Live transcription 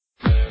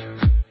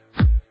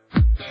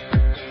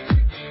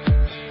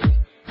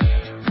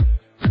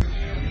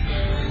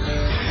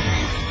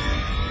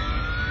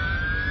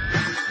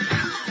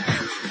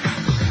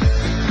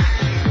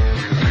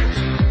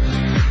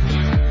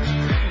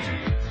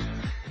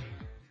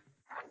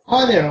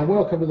Hi there and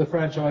welcome to the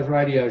Franchise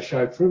Radio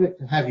Show. Terrific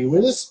to have you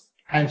with us.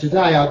 And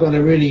today I've got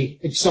a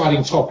really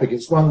exciting topic.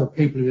 It's one that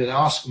people have been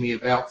asking me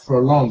about for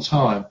a long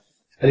time.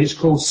 And it's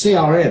called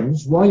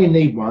CRMs, why you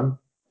need one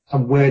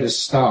and where to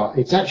start.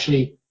 It's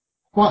actually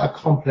quite a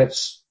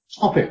complex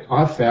topic,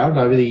 I've found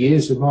over the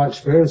years with my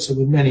experience and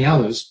with many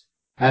others.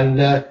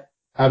 And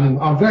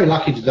I'm very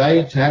lucky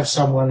today to have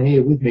someone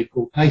here with me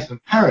called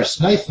Nathan Paris.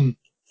 Nathan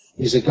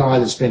is a guy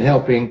that's been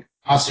helping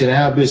us in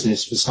our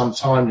business for some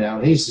time now.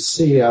 And he's the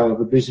CEO of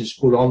a business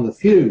called On The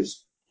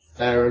Fuse.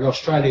 They're an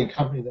Australian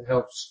company that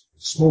helps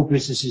small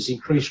businesses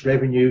increase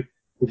revenue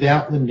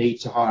without the need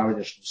to hire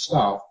additional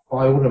staff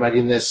by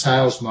automating their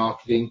sales,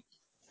 marketing,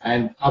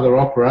 and other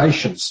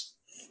operations.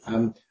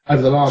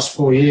 Over the last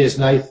 4 years,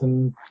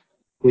 Nathan,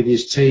 with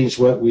his teams,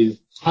 worked with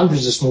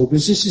hundreds of small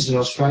businesses in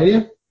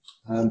Australia.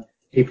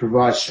 He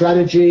provides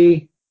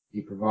strategy,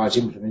 he provides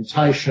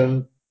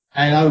implementation,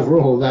 and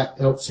overall that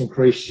helps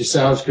increase your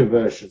sales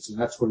conversions, and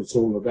that's what it's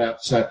all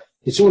about. So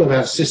it's all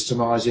about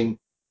systemizing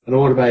and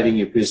automating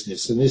your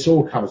business, and this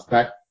all comes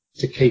back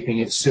to keeping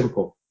it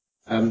simple.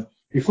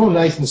 Before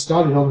Nathan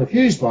started On The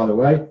Fuse, by the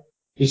way,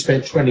 he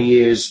spent 20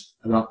 years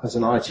as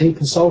an IT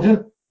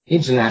consultant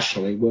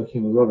internationally,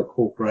 working with a lot of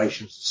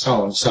corporations and so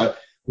on. So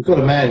we've got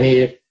a man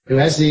here who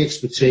has the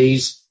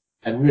expertise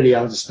and really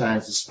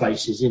understands the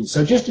space he's in.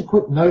 So just a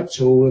quick note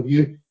to all of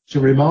you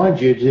to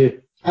remind you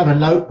to have a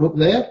notebook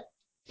there.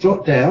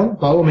 Jot down.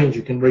 By all means,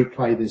 you can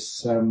replay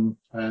this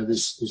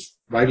this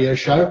radio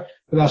show,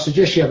 but I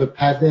suggest you have a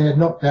pad there.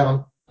 Note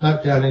down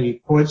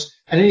any points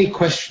and any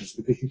questions,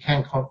 because you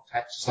can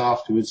contact us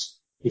afterwards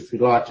if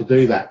you'd like to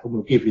do that, and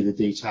we'll give you the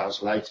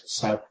details later.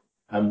 So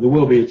there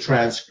will be a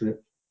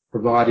transcript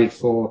provided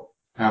for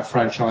our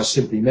Franchise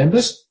Simply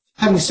members.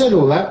 Having said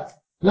all that,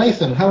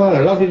 Nathan,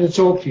 hello, lovely to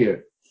talk to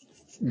you.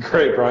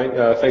 Great, Brian.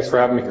 Thanks for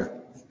having me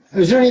here.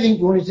 Is there anything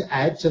you wanted to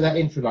add to that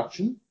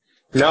introduction?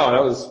 No,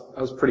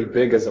 that was pretty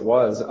big as it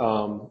was.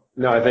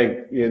 No, I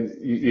think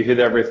you hit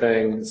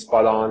everything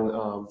spot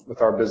on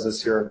with our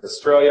business here in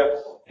Australia,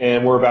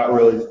 and we're about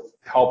really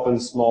helping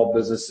small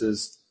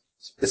businesses,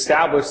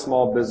 established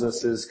small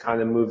businesses,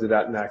 kind of move to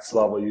that next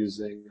level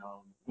using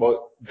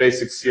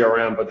basic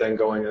CRM, but then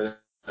going in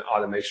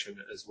automation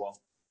as well.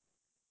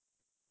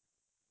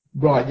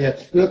 Right, yeah.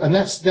 Look, and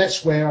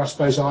that's where I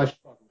suppose I'm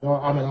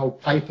an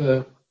old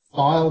paper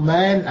file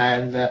man,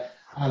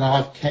 and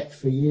I've kept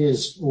for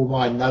years all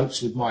my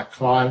notes with my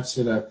clients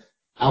in an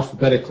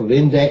alphabetical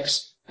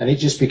index, and it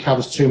just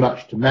becomes too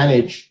much to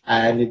manage,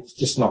 and it's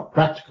just not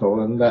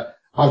practical. And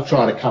I've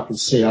tried a couple of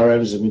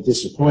CRMs and been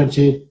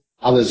disappointed.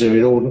 Others are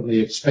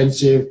inordinately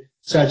expensive.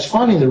 So it's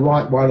finding the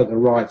right one at the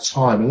right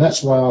time, and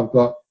that's why I've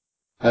got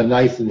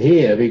Nathan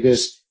here,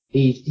 because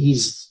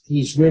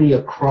he's really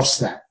across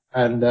that,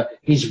 and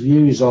his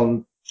views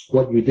on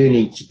what you do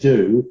need to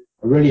do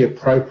are really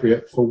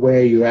appropriate for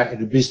where you're at in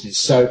the business.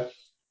 So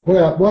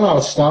what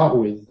I'll start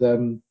with,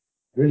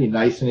 really,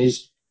 Nathan,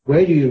 is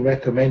where do you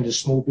recommend a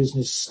small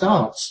business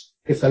starts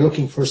if they're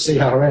looking for a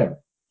CRM?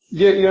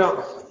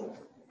 Yeah,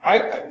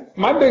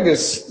 my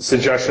biggest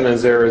suggestion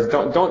is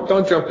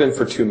don't jump in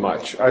for too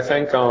much. I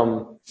think,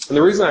 and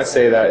the reason I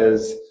say that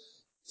is,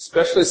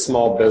 especially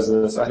small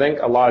business, I think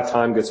a lot of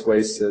time gets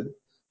wasted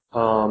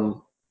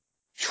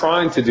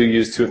trying to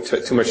use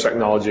too much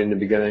technology in the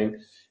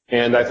beginning,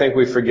 and I think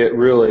we forget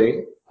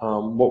really.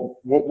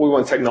 What we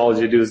want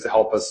technology to do is to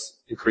help us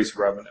increase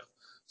revenue.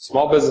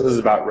 Small business is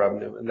about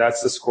revenue, and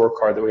that's the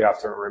scorecard that we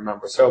have to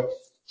remember. So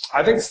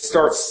I think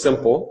start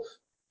simple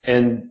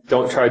and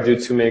don't try to do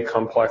too many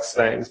complex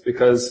things,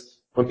 because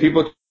when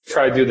people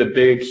try to do the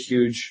big,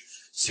 huge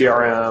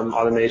CRM,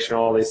 automation,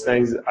 all these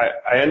things,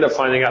 I end up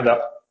finding out that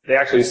they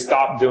actually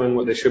stop doing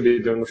what they should be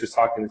doing, which is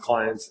talking to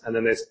clients, and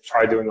then they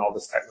try doing all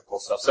this technical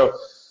stuff. So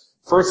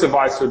first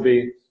advice would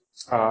be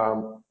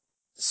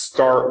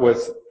start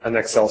with an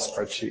Excel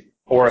spreadsheet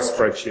or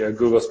a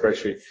Google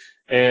spreadsheet.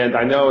 And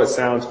I know it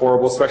sounds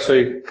horrible,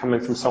 especially coming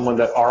from someone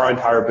that our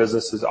entire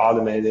business is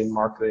automating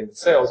marketing and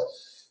sales,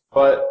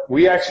 but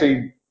we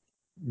actually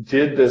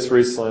did this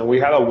recently. We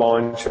had a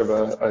launch of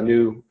a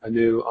new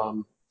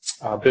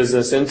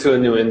business into a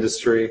new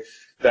industry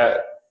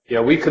that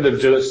we could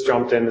have just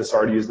jumped in and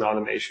started using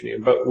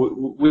automation, but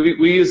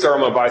we used our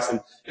own advice,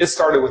 and it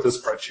started with a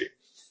spreadsheet.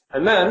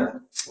 And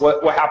then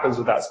what happens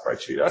with that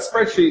spreadsheet? That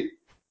spreadsheet,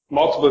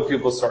 multiple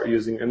people start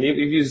using, and if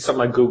you use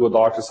something like Google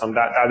Docs or something,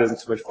 that isn't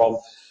too much problem.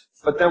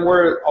 But then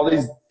all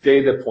these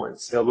data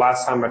points.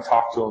 Last time I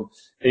talked to them,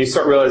 and you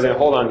start realizing,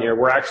 hold on here,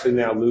 we're actually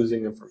now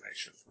losing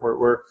information.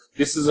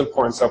 This is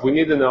important stuff. We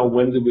need to know,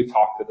 when did we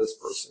talk to this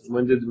person?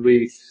 When did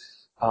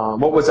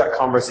what was that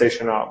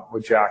conversation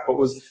with Jack?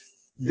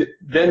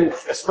 Then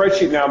a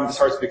spreadsheet now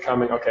starts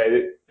becoming,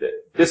 okay,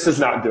 this is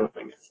not doing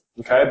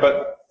it. Okay,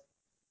 but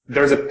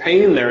there's a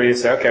pain there. You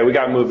say, okay, we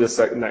got to move this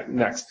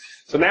next.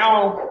 So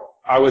now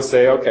I would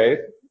say, okay,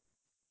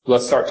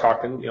 let's start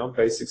talking,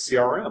 basic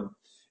CRM.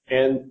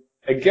 And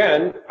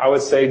again, I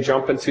would say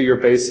jump into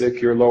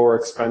your lower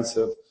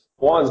expensive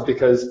ones,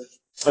 because,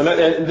 and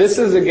this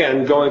is,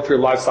 again, going through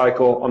life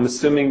cycle. I'm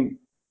assuming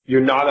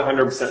you're not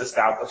 100%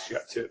 established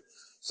yet, too.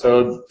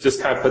 So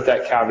just kind of put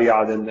that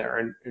caveat in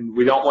there. And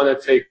we don't want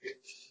to take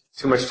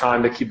too much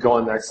time to keep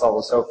going to the next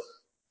level. So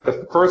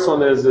the first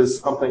one is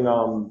something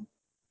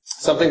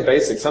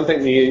basic,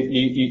 something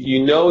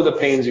you know the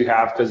pains you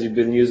have because you've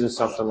been using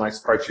something like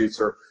spreadsheets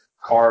or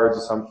cards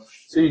or something.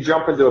 So you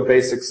jump into a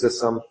basic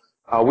system.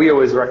 We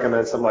always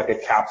recommend something like a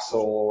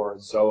Capsule or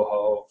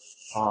Zoho.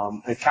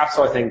 And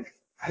Capsule, I think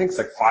it's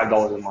like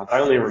 $5 a month. I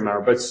don't even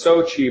remember, but it's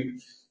so cheap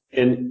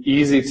and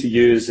easy to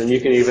use. And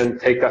you can even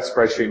take that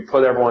spreadsheet and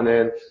put everyone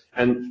in,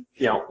 and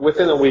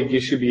within a week you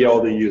should be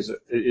able to use it.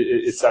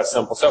 It's that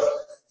simple. So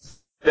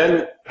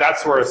then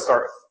that's where it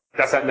starts.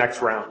 That's that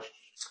next round.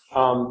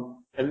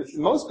 And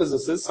most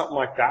businesses, something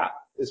like that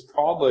is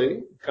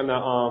probably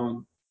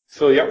gonna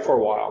fill you up for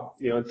a while,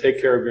 and take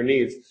care of your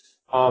needs.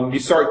 You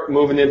start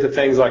moving into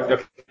things like,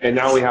 okay,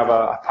 now we have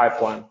a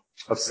pipeline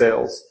of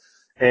sales.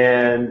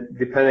 And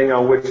depending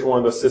on which one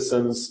of the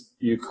systems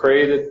you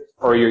created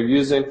or you're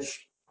using,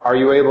 are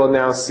you able to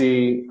now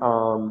see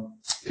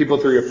people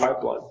through your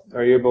pipeline?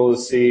 Are you able to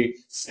see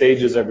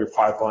stages of your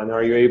pipeline?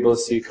 Are you able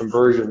to see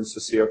conversions to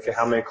see, okay,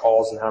 how many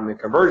calls and how many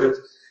conversions?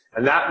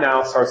 And that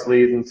now starts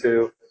leading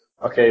to,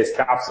 okay, is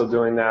Capsule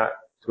doing that?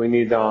 Do we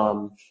need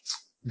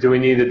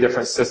a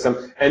different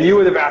system? And you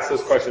would have asked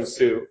those questions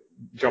too,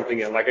 jumping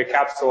in. Like a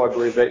Capsule, I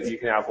believe that you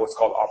can have what's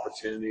called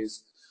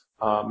opportunities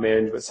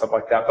management, stuff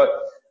like that. But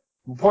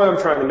the point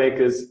I'm trying to make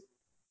is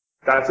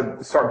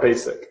start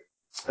basic,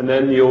 and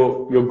then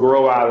you'll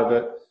grow out of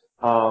it,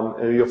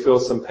 and you'll feel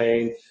some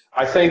pain.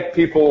 I think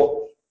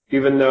people,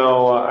 even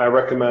though I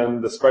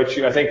recommend the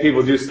spreadsheet, I think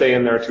people do stay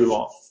in there too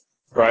long,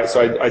 right?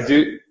 So I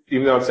do,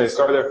 even though I'm saying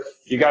start there,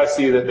 you got to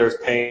see that there's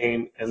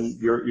pain and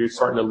you're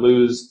starting to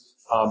lose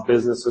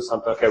business or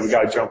something. Okay, we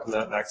got to jump in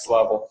that next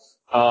level.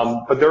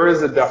 But there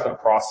is a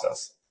definite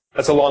process.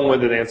 That's a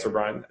long-winded answer,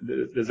 Brian.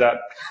 Does that?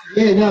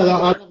 Yeah,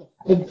 no,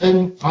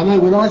 and I know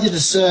when I did a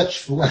search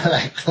for one of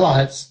our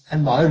clients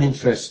and my own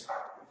interest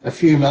a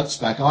few months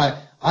back, I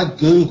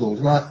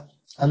Googled, right,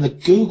 and the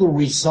Google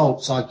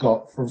results I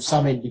got from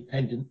some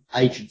independent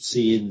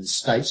agency in the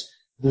States,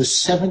 there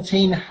was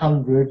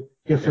 1,700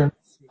 different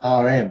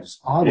CRMs.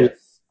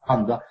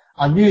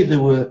 I knew there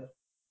were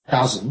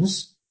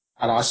dozens,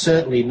 and I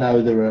certainly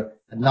know there are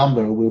a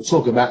number. We'll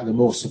talk about the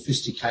more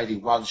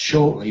sophisticated ones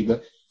shortly,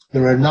 but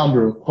there are a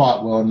number of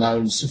quite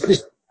well-known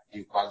sophisticated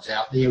ones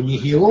out there, and you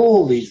hear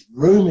all these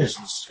rumors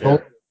and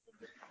stories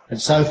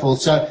and so forth.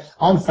 So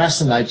I'm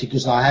fascinated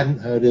because I hadn't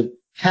heard of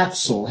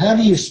Capsule. How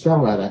do you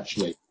spell that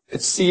actually?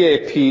 It's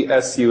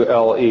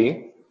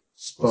CAPSULE.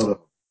 Spot it.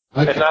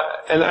 Okay.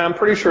 And I'm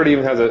pretty sure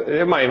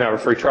it might even have a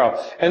free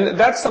trial. And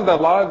that's something a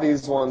lot of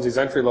these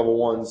entry-level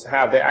ones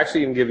have. They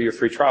actually even give you a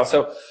free trial.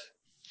 So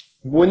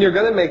when you're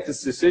going to make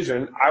this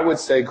decision, I would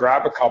say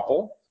grab a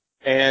couple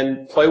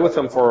and play with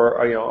them for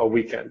a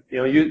weekend.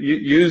 You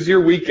use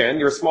your weekend.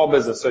 You're a small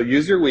business, so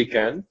use your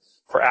weekend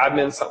for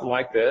admin, something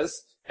like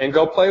this, and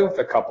go play with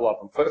a couple of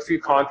them. Put a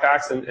few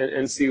contacts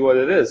and see what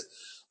it is.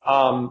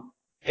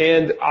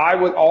 And I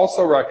would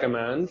also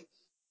recommend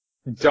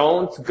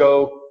don't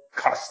go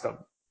custom.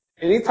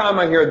 Anytime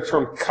I hear the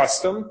term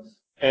custom,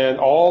 and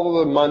all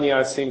the money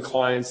I've seen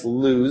clients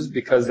lose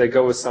because they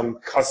go with some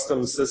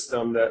custom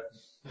system that,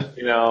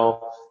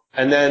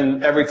 and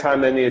then every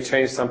time they need to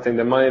change something,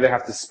 the money they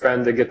have to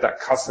spend to get that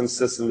custom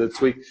system to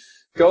tweak.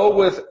 Go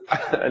with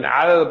an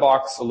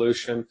out-of-the-box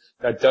solution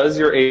that does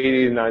your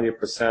 80 to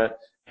 90%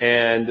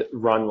 and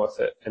run with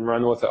it, and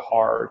run with it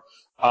hard.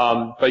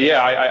 But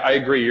yeah, I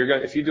agree.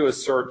 If you do a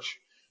search,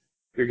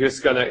 you're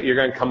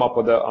gonna come up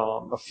with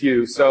a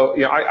few. So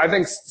I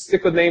think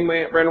stick with name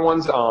brand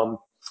ones.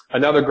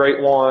 Another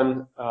great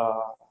one,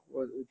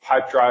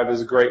 Pipedrive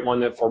is a great one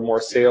that for more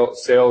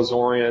sales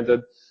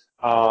oriented.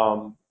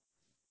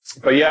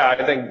 But yeah,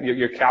 I think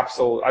your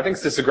Capsule, I think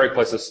it's just a great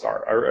place to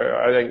start.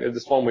 I think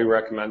it's one we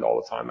recommend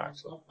all the time,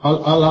 actually. I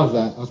love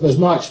that. I suppose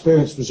my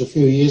experience was a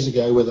few years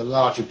ago with a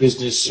larger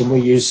business, and we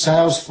used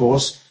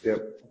Salesforce.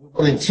 Yep.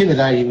 What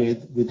intimidated me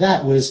with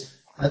that was,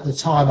 at the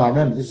time, I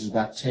remember this was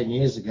about 10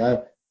 years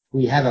ago,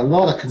 we had a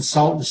lot of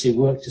consultancy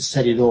work to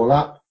set it all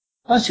up.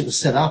 Once it was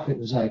set up, it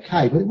was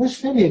okay, but it was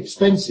fairly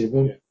expensive.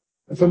 And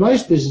for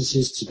most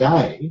businesses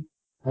today,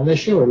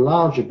 unless you're a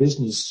larger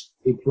business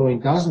employing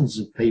dozens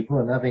of people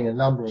and having a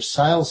number of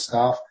sales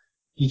staff,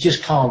 you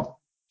just can't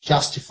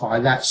justify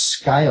that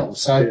scale.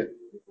 So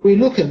we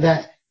look at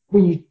that,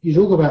 when you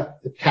talk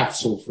about the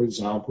Capsule, for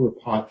example, a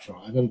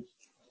Pipedrive, and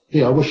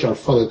I wish I'd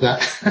followed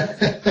that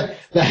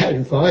that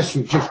advice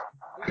you've just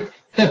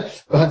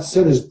but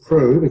so does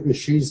Prue, because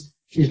she's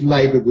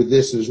laboured with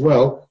this as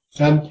well.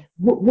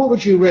 What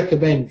would you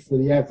recommend for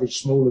the average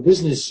smaller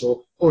business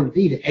or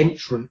indeed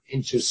entrant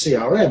into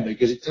CRM?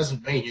 Because it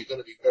doesn't mean you're going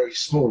to be very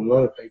small. A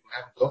lot of people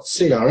haven't got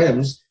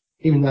CRMs,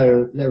 even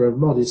though they're a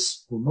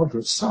modest or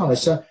moderate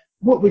size. So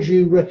what would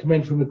you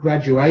recommend from a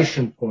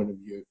graduation point of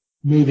view,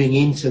 moving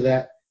into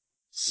that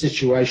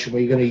situation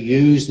where you're going to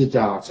use the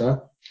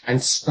data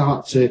and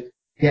start to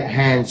get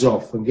hands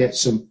off and get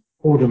some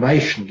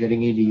automation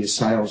getting into your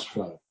sales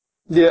flow?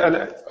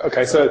 Yeah,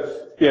 okay,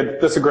 so yeah,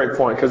 that's a great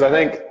point, because I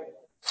think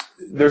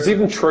There's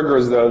even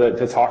triggers though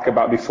to talk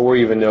about before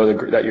you even know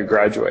that you're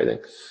graduating.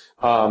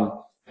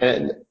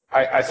 And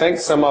I think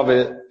some of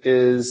it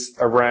is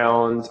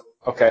around,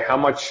 okay, how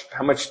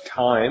much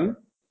time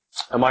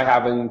am I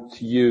having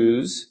to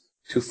use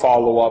to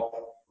follow up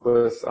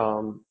with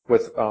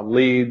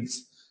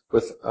leads,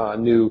 with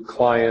new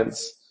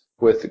clients,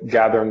 with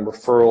gathering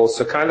referrals.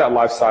 So kind of that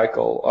life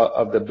cycle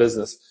of the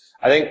business.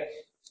 I think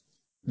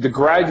the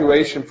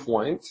graduation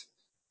point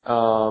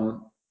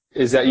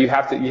is that you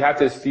have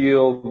to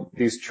feel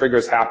these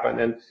triggers happen.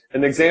 And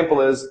an example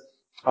is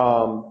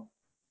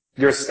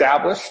you're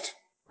established,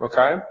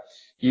 okay?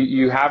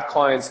 You have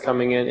clients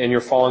coming in and you're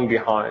falling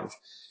behind.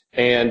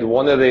 And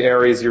one of the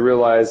areas you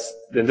realize,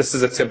 and this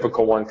is a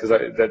typical one because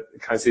that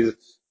kind of sees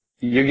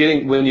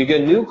when you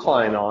get a new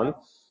client on,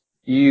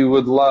 you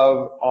would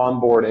love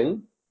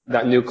onboarding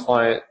that new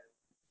client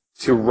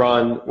to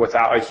run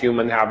without a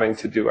human having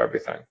to do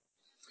everything.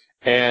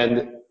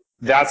 And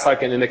that's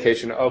like an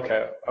indication,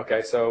 okay,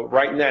 so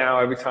right now,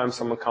 every time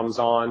someone comes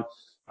on,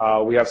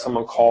 we have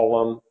someone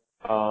call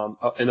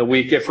them in a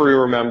week, if we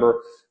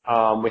remember.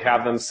 We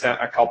have them sent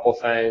a couple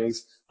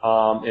things.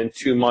 In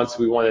 2 months,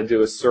 we want to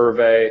do a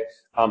survey.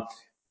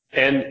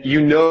 And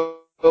you know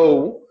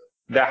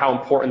that how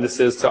important this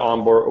is to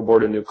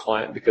onboard a new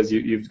client because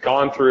you've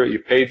gone through it, you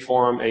paid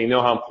for them, and you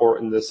know how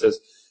important this is.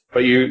 But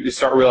you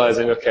start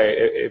realizing, okay,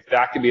 if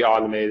that could be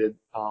automated,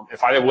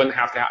 if I wouldn't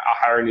have to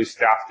hire new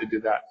staff to do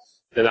that,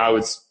 then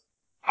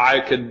I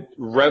could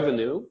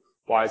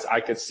revenue-wise, I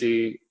could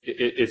see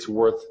it's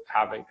worth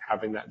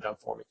having that done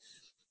for me.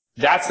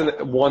 That's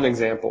one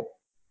example.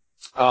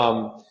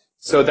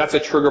 So that's a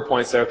trigger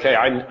point. Say, okay,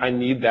 I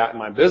need that in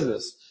my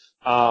business.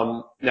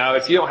 Now,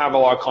 if you don't have a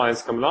lot of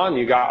clients coming on,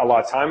 you got a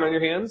lot of time on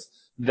your hands,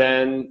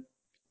 then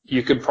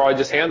you could probably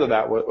just handle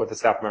that with a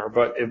staff member.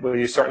 But when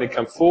you're starting to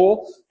become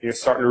full, you're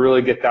starting to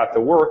really get that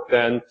to work,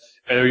 or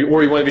you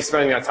want to be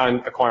spending that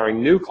time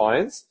acquiring new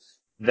clients,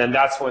 then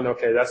that's when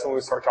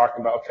we start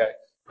talking about, okay,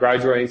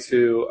 graduating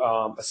to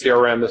a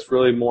CRM that's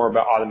really more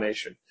about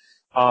automation.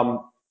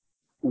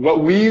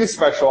 What we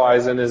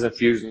specialize in is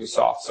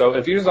Infusionsoft. So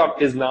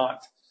Infusionsoft is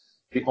not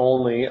the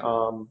only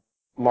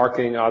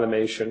marketing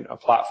automation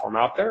platform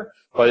out there,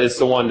 but it's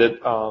the one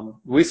that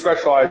we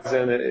specialize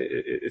in.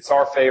 It's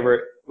our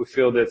favorite. We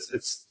feel that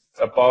it's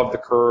above the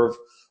curve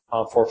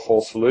for a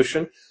full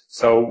solution.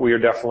 So we are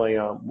definitely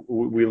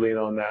we lean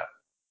on that.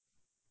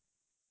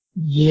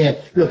 Yeah,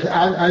 look,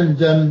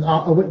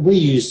 we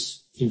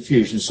use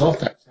Infusionsoft.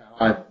 That's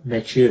how I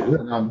met you,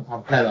 and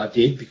I'm glad I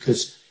did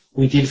because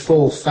we did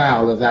fall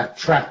foul of that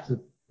trap that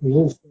we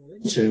all fall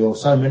into, or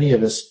so many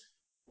of us,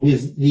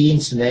 with the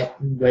internet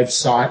and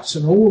websites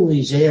and all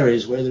these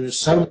areas where there are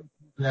so many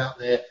people out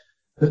there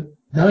that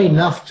know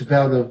enough to be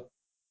able to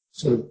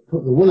sort of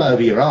put the wool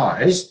over your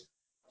eyes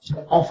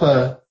to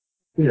offer,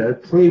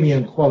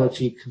 premium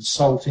quality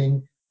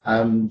consulting,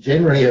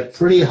 generally at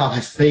pretty high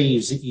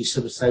fees that you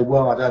sort of say,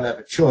 well, I don't have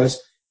a choice,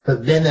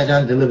 but then they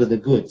don't deliver the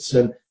goods.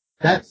 And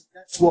that's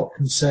what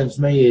concerns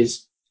me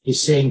is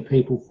seeing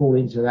people fall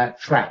into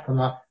that trap.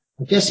 And I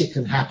guess it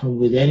can happen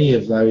with any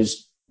of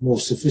those more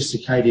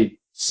sophisticated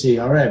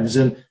CRMs.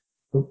 And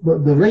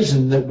the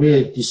reason that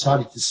we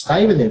decided to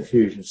stay with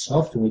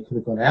Infusionsoft, and we could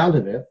have got out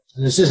of it,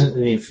 and this isn't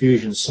an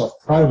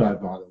Infusionsoft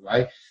promo, by the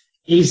way,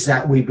 is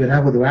that we've been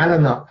able to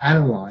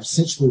analyze,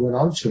 since we went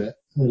onto it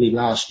early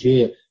last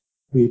year,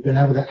 we've been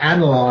able to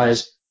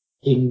analyze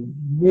in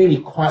really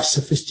quite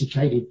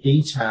sophisticated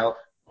detail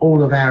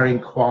all of our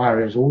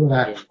inquiries, all of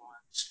our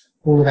clients,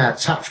 all of our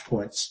touch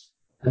points.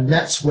 And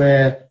that's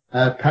where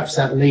perhaps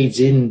that leads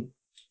in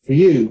for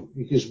you,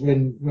 because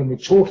when we're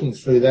talking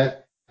through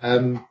that,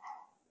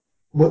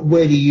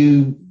 where do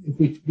you,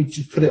 if we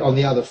just put it on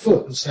the other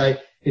foot and say,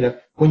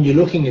 when you're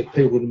looking at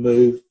people to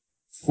move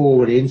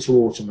forward into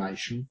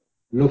automation,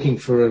 looking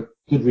for a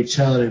good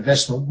return on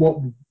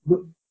investment,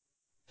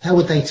 how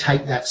would they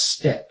take that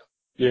step?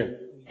 Yeah,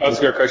 that's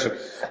a good question.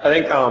 I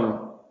think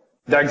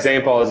that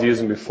example I was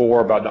using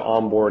before about the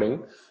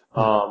onboarding,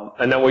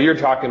 and then what you're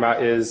talking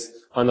about is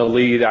on the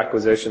lead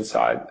acquisition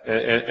side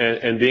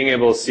and being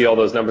able to see all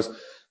those numbers.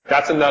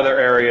 That's another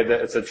area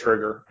that it's a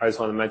trigger I just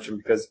want to mention,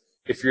 because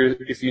if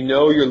you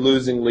know you're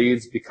losing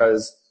leads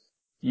because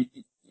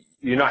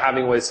you're not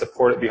having a way to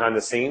support it behind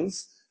the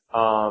scenes,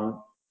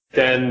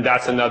 then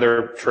that's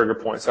another trigger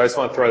point. So I just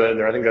want to throw that in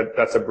there. I think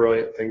that's a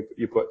brilliant thing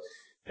you put.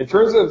 In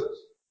terms of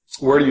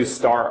where do you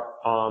start,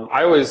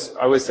 I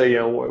always say,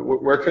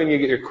 where can you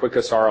get your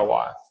quickest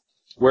ROI?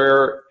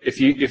 Where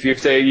if you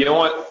say, you know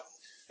what,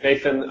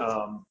 Nathan,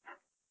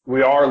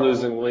 we are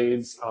losing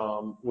leads.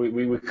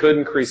 We could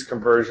increase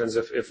conversions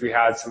if we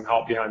had some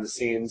help behind the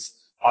scenes,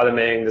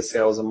 automating the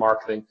sales and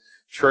marketing,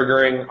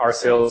 triggering our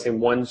sales team.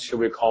 When should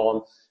we call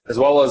them? As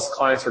well as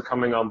clients are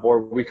coming on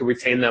board, we could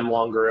retain them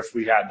longer if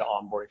we had the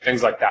onboarding,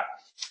 things like that.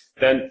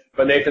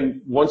 But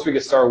Nathan, once we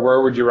get started,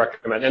 where would you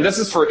recommend? And this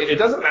is it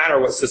doesn't matter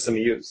what system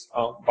you use,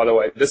 by the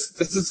way. This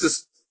is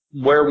just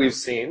where we've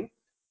seen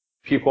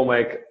people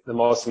make the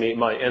most immediate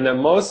money. And the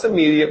most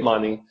immediate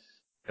money,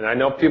 and I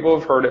know people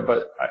have heard it,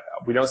 but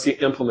we don't see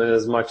it implemented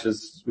as much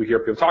as we hear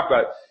people talk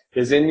about it,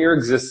 is in your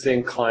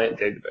existing client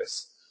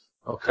database.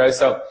 Okay,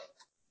 so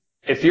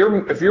if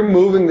you're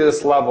moving to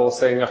this level,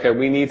 saying, okay,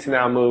 we need to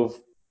now move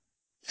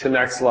to the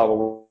next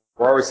level,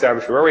 we're already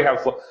established, we already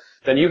have flow,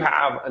 then you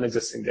have an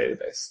existing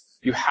database.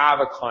 You have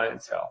a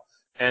clientele.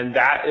 And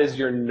that is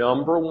your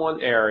number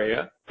one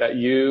area that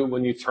you,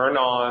 when you turn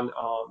on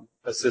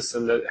a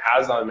system that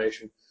has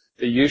automation,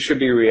 that you should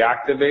be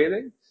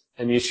reactivating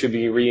and you should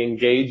be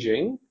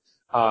re-engaging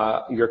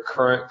your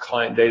current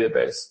client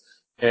database.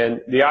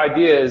 And the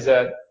idea is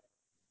that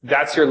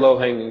that's your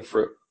low-hanging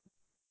fruit.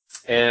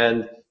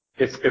 And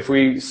if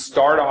we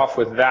start off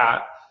with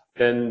that,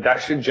 then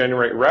that should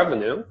generate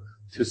revenue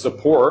to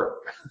support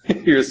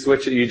your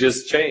switch that you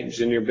just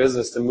changed in your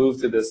business to move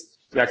to this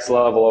next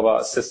level of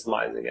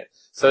systemizing it.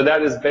 So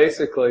that is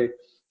basically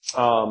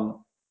a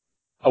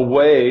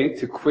way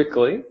to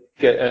quickly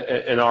get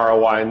an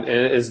ROI, and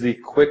it is the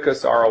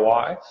quickest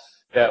ROI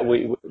that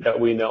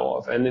we know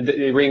of. And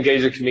the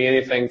re-engager can be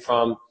anything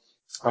from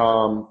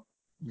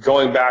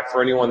going back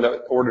for anyone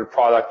that ordered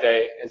product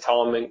A and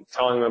telling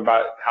them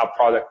about how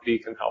product B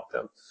can help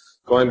them.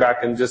 Going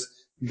back and just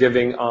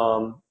giving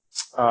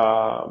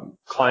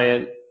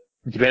client,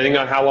 depending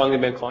on how long they've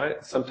been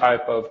client, some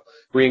type of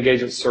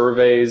re-engagement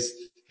surveys,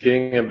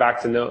 getting them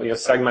back to know,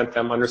 segment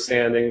them,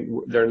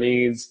 understanding their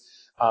needs,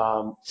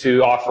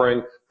 to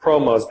offering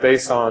promos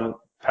based on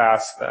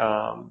past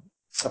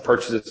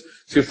purchases,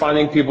 to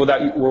finding people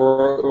that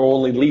were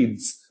only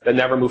leads that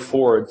never move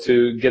forward,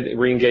 to get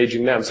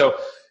re-engaging them. So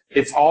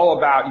it's all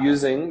about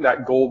using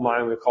that gold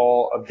mine we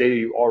call of data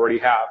you already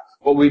have.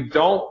 What we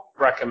don't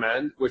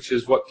recommend, which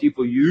is what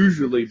people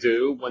usually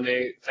do when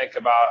they think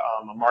about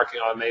a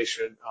marketing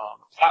automation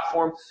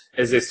platform,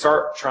 is they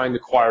start trying to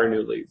acquire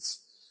new leads.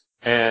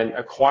 And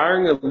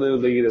acquiring a new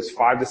lead is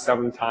 5 to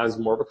 7 times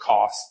more of a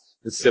cost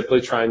than simply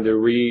trying to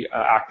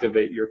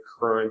reactivate your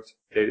current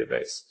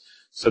database.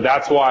 So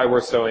that's why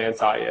we're so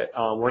anti it.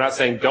 We're not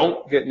saying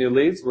don't get new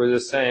leads. We're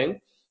just saying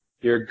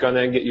you're going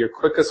to get your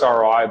quickest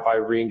ROI by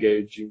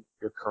re-engaging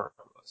your current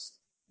list.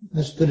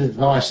 That's good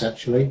advice,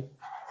 actually.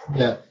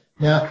 Yeah.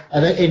 Now,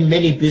 in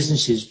many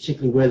businesses,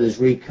 particularly where there's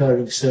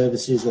recurring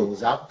services or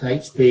there's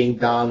updates being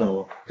done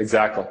or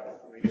exactly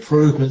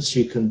improvements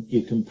you can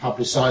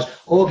publicize,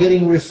 or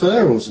getting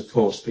referrals, of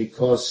course,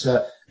 because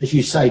as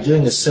you say,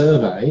 doing a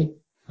survey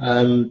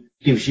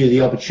gives you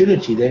the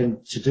opportunity then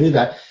to do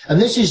that. And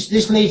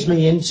this leads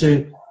me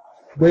into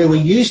where we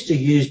used to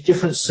use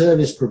different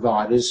service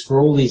providers for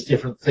all these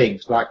different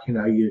things, like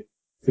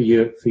for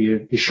your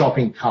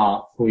shopping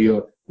cart, for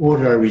your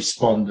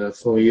autoresponder,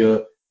 for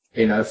your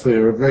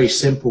for a very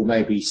simple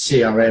maybe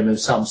CRM of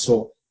some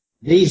sort.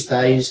 These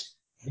days,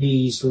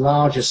 these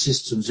larger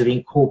systems have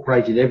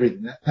incorporated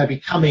everything. They're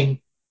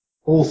becoming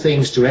all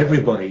things to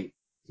everybody.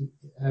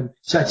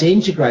 So it's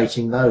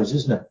integrating those,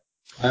 isn't it?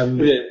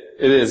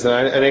 It is. And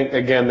I think,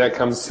 again, that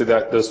comes to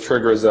those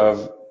triggers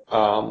of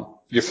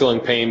you're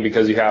feeling pain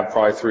because you have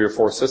probably 3 or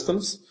 4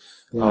 systems.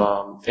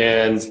 Yeah.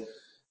 And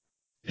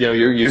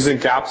you're using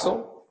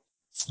Capsule.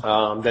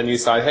 Then you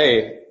decide,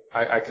 hey,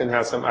 I can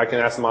have some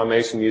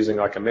automation using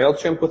like a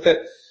MailChimp with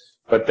it,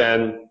 but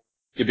then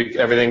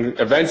everything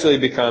eventually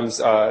becomes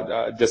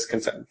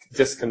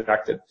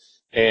disconnected,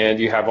 and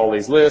you have all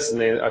these lists, and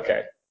then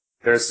okay,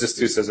 there's just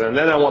 2 systems, and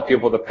then I want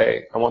people to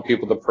pay, I want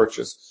people to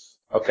purchase,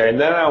 okay, and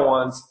then I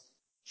want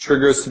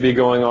triggers to be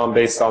going on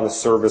based on the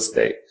service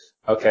date.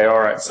 Okay, all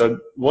right. So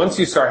once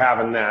you start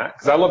having that,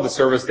 because I love the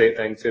service date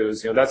thing too,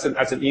 is that's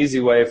an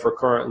easy way for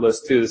current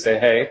list too to say,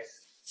 hey,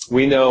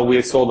 we know we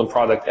have sold them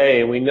product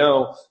A, and we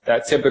know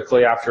that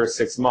typically after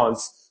 6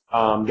 months,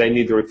 they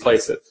need to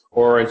replace it,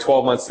 or in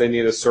 12 months they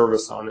need a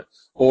service on it,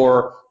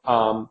 or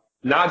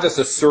not just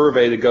a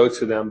survey to go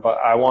to them, but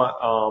I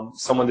want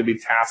someone to be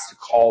tasked to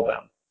call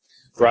them,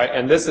 right?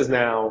 And this is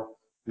now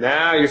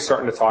you're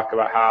starting to talk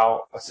about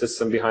how a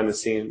system behind the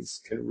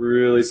scenes can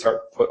really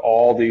start to put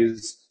all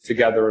these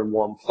together in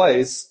one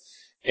place,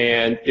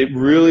 and it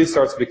really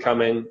starts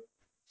becoming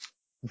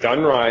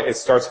done right. It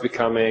starts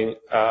becoming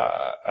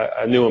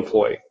a new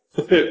employee,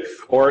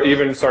 or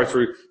even starts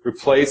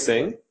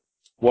replacing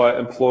what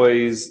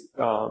employees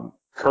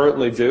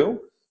currently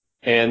do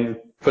and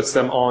puts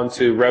them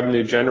onto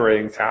revenue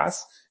generating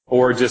tasks,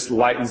 or just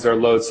lightens their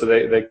load so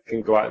they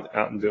can go out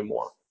and do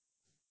more.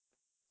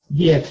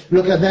 Yeah,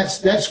 look,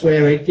 that's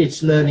where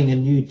it's learning a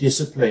new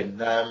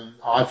discipline.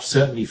 I've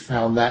certainly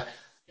found that,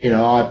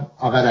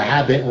 I've had a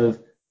habit of,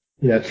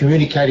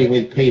 communicating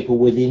with people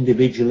with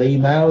individual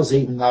emails,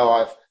 even though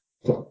I've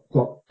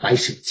got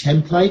basic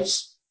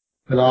templates,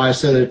 but I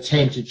sort of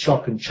tend to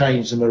chop and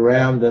change them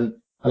around, and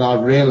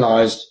I've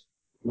realized,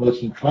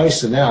 working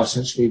closer now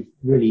since we've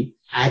really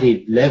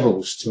added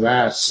levels to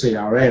our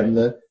CRM,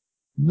 that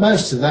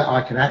most of that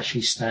I can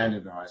actually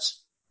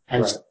standardize.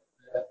 And right.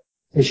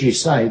 As you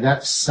say,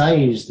 that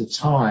saves the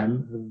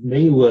time of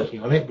me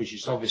working on it, which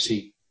is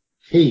obviously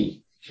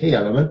key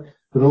element,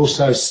 but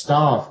also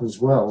staff as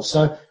well.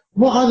 So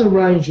what are the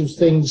range of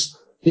things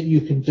that you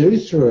can do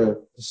through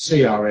a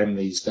CRM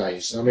these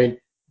days? I mean,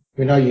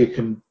 you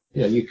can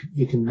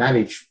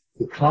manage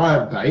the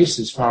client base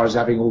as far as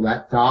having all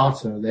that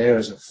data there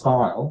as a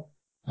file.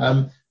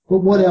 But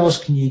what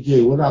else can you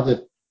do? What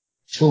other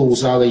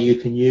tools are there you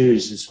can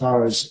use as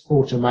far as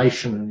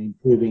automation and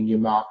improving your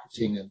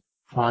marketing and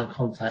client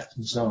contact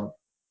and so on?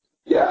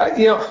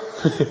 Yeah,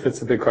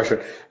 that's a big question.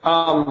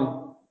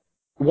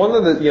 One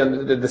of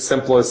the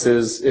simplest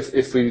is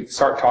if we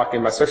start talking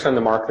about, especially on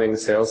the marketing and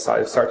sales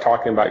side, start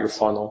talking about your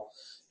funnel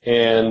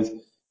and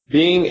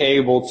being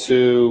able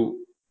to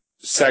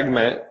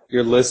segment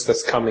your list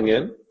that's coming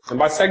in. And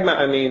by segment,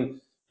 I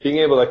mean being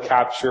able to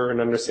capture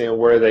and understand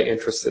where they're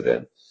interested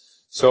in.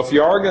 So if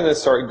you are going to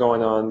start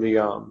going on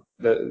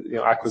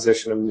the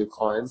acquisition of new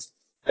clients,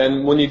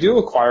 and when you do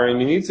acquire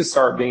them, you need to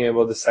start being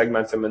able to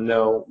segment them and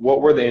know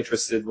what were they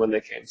interested when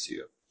they came to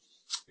you.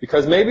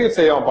 Because maybe if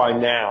they don't buy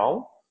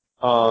now,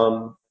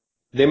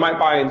 they might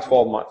buy in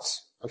 12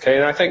 months. Okay,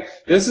 and I think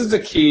this is the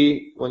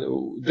key.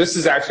 This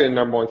is actually the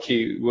number one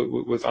key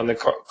with on the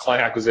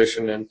client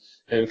acquisition and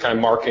kind of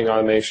marketing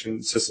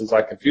automation systems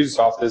like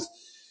Infusionsoft is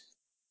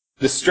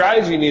the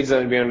strategy needs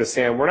them to be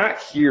understand. We're not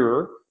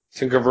here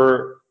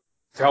to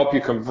help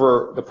you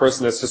convert the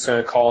person that's just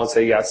going to call and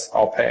say yes,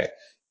 I'll pay.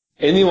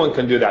 Anyone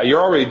can do that. You're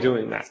already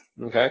doing that.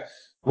 Okay,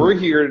 we're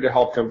here to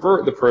help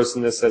convert the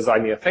person that says I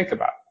need to think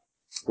about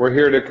it. We're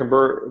here to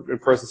convert the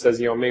person that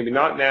says maybe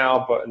not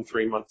now, but in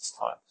 3 months'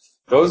 time.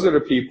 Those are the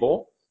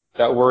people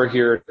that we're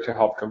here to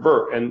help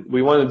convert. And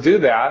we want to do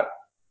that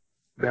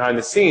behind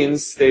the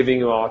scenes, saving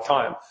you all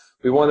time.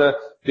 We want to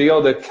be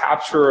able to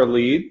capture a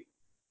lead.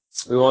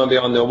 We want to be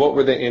able to know what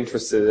were they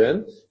interested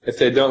in. If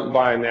they don't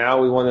buy now,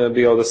 we want to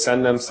be able to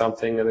send them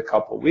something in a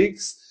couple of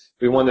weeks.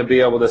 We want to be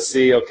able to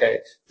see, okay,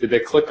 did they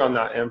click on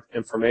that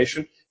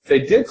information? If they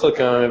did click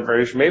on that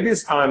information, maybe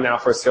it's time now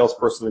for a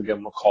salesperson to give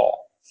them a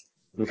call.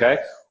 Okay?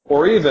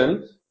 Or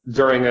even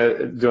doing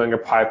a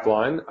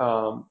pipeline,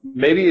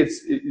 maybe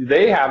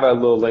they have a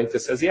little link that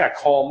says, yeah,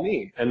 call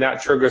me. And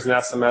that triggers an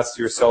SMS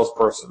to your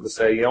salesperson to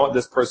say, you know what,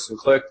 this person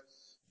clicked,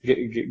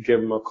 give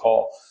them a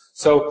call.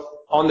 So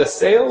on the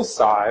sales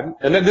side,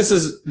 and then this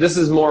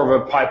is more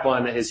of a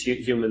pipeline that has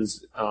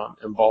humans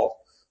involved.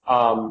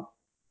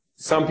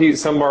 Some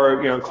of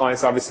our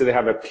clients, obviously, they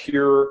have a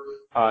pure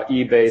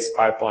e-based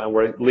pipeline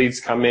where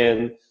leads come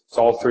in. It's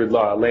all through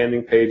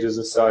landing pages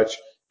and such.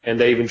 And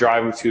they even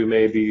drive them to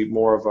maybe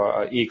more of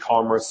an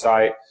e-commerce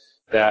site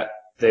that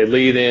they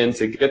lead in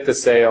to get the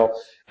sale.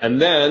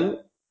 And then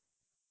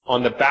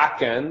on the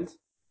back end,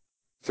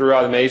 through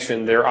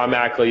automation, they're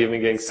automatically even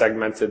getting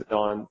segmented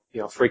on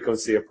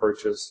frequency of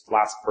purchase,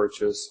 last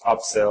purchase,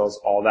 upsells,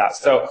 all that.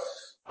 So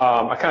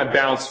I kind of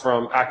bounce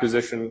from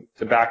acquisition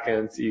to back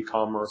end to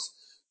e-commerce.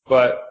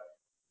 But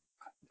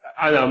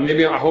I don't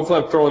know,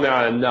 hopefully I'm throwing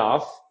out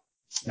enough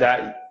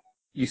that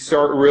you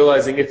start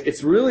realizing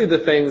it's really the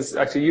things,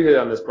 actually you hit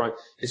on this, Brian,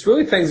 it's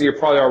really things that you're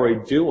probably already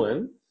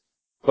doing,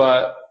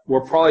 but we're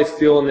probably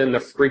feeling in the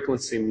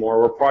frequency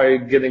more. We're probably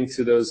getting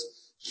to those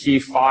key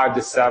 5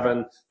 to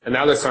 7, and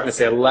now they're starting to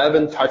say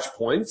 11 touch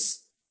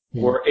points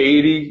where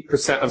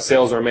 80% of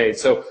sales are made.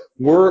 So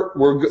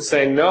we're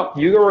saying, no,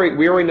 we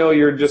already know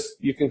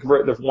you can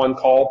convert the one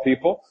call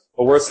people,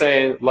 but we're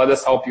saying, let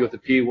us help you with the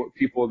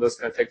people that's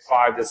going to take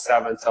 5 to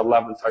 7 to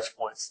 11 touch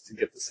points to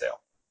get the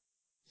sale.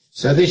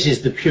 So this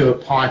is the pure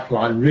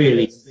pipeline,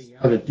 really, being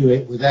able to do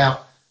it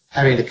without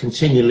having to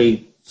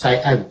continually,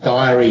 have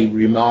diary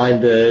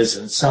reminders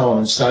and so on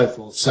and so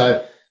forth.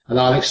 So, and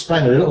I'll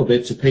explain a little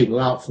bit to people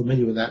who aren't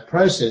familiar with that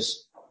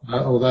process,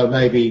 although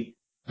maybe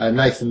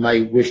Nathan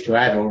may wish to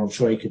add, or I'm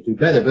sure he could do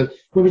better. But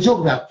when we talk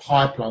about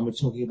pipeline, we're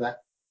talking about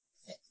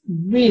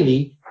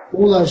really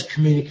all those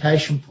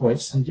communication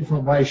points and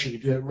different ways you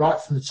can do it right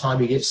from the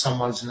time you get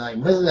someone's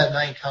name, whether that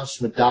name comes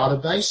from a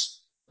database,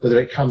 whether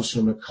it comes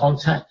from a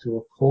contact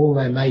or a call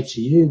they made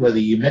to you, whether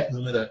you met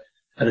them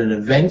at an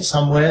event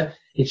somewhere.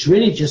 It's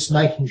really just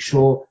making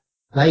sure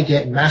they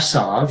get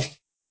massaged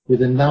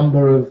with a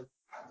number of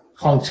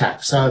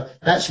contacts. So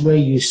that's where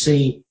you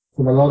see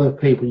from a lot of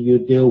people you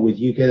deal with,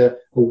 you get a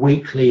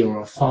weekly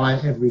or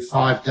every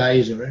 5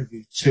 days or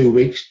every 2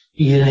 weeks,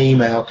 you get an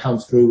email come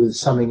through with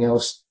something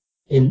else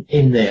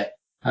in there,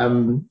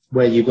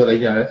 where you've got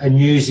a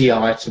newsy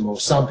item or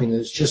something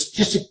that's just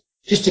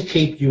to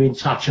keep you in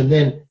touch. And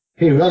then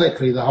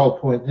periodically, the whole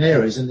point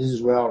there is, and this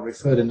is where I'll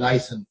refer to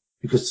Nathan,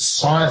 because the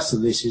science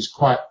of this is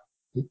quite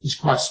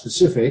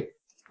specific,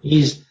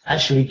 is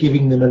actually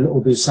giving them a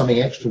little bit of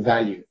something extra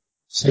value.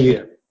 So you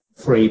get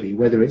a freebie,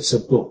 whether it's a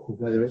book or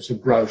whether it's a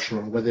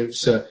brochure or whether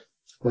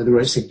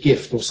it's a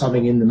gift or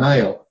something in the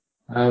mail.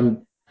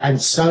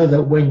 And so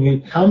that when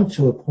you come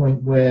to a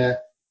point where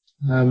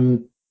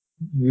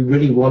you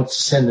really want to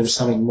send them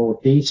something more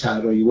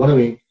detailed or you want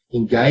to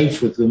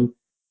engage with them,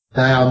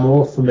 they are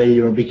more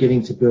familiar and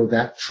beginning to build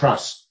that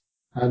trust.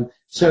 And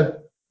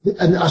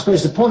I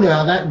suppose the point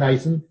out of that,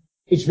 Nathan,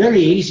 it's very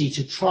easy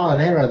to try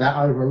and error that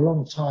over a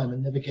long time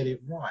and never get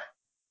it right.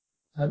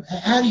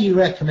 How do you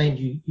recommend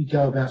you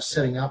go about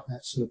setting up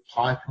that sort of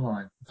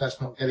pipeline, if that's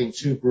not getting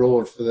too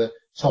broad for the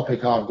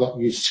topic I've got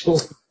used to?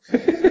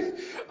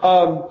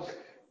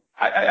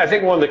 I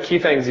think one of the key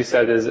things you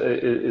said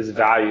is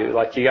value.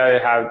 Like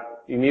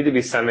you need to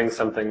be sending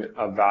something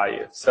of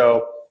value.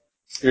 So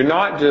you're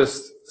not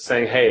just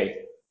saying, hey,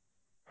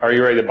 are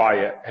you ready to buy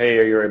yet? Hey,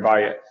 are you ready to buy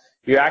yet?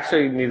 You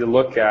actually need to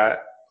look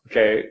at,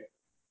 okay,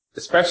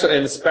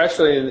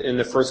 especially in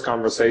the first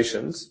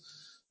conversations,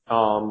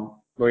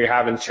 where you're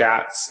having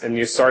chats and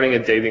you're starting a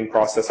dating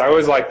process. I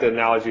always like the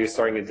analogy of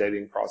starting a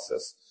dating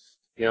process.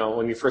 You know,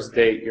 when you first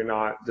date, you're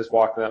not just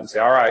walking up and say,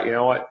 all right, you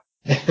know what?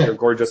 You're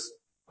gorgeous.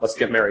 Let's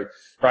get married.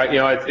 Right? You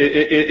know, it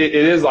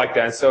is like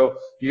that. And so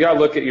you got to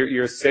look at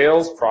your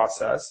sales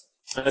process.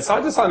 And it's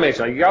not just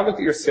automation. Like, you got to look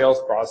at your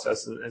sales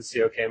process and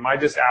see, okay, am I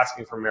just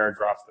asking for marriage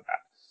right off the bat?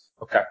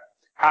 Okay.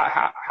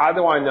 How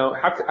do I know?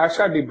 How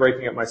should I be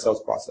breaking up my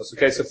sales process?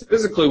 Okay, so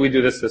physically we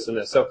do this, this, and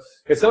this. So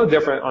it's no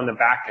different on the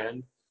back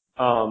end.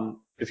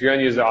 If you're going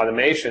to use the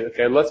automation,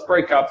 okay, let's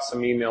break up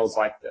some emails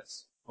like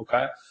this.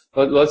 Okay,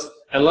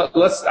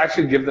 let's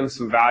actually give them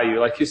some value.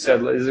 Like you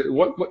said,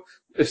 what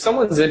if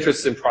someone's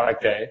interested in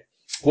product A,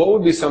 what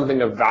would be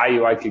something of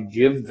value I could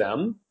give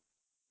them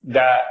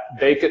that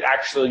they could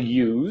actually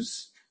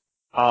use,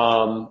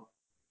 and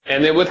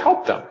it would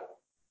help them,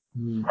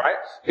 right?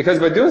 Because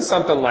by doing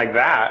something like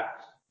that,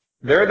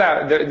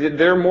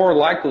 they're more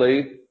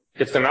likely,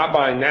 if they're not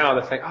buying now,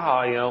 to think,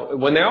 you know,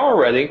 when they are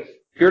ready,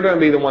 you're going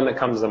to be the one that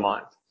comes to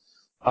mind.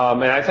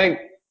 And I think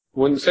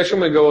especially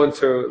when we go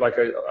into like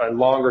a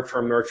longer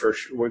term nurture,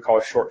 we call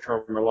it short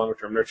term or longer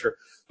term nurture,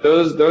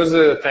 those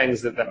are the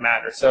things that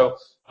matter. So,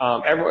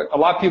 a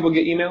lot of people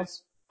get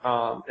emails,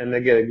 and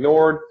they get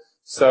ignored.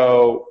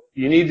 So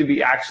you need to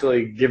be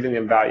actually giving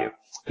them value.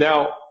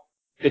 Now,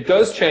 it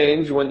does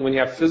change when you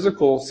have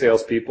physical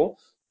salespeople.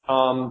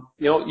 You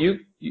know, you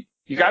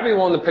got to be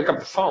willing to pick up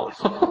the phone.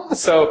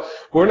 So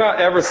we're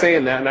not ever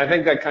saying that, and I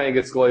think that kind of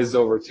gets glazed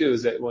over too.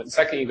 Is that when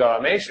second you go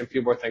automation,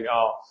 people are thinking,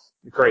 oh,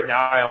 great,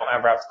 now I don't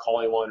ever have to call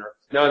anyone. Or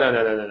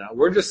no.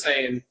 We're just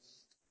saying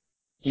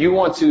you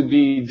want to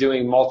be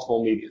doing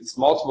multiple meetings,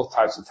 multiple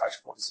types of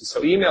touch points. And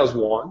so email's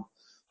one,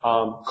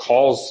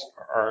 calls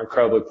are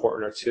incredibly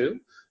important, or two,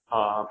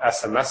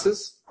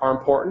 SMSs are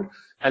important,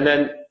 and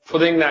then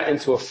putting that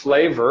into a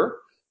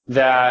flavor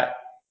that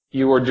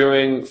you are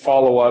doing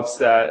follow-ups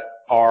that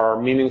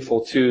are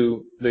meaningful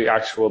to the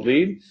actual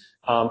lead,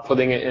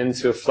 putting it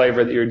into a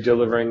flavor that you're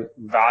delivering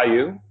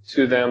value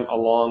to them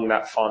along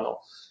that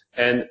funnel.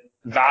 And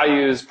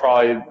value is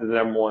probably the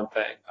number one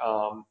thing.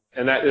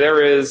 And that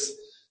there is,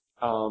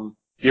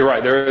 you're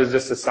right, there is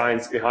just a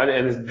science behind it,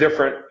 and it's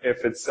different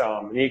if it's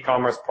an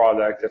e-commerce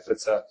product, if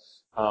it's a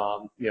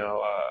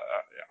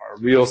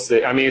real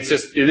estate. I mean, it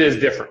is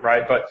different,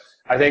 right? But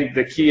I think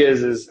the key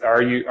is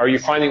are you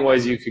finding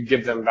ways you could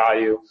give them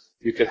value,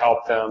 you could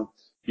help them,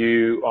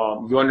 you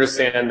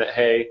understand that,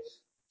 hey,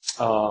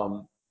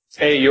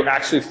 you're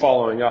actually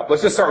following up.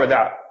 Let's just start with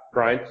that,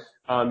 Brian.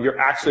 You're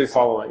actually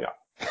following up.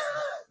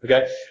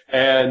 Okay?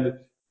 And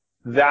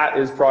that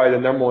is probably the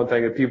number one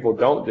thing that people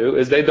don't do,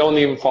 is they don't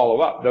even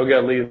follow up. They'll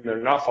get a lead and they're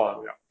not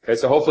following up. Okay?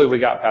 So hopefully we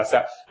got past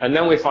that. And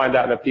then we find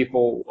out that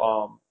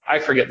people, I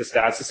forget the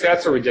stats. The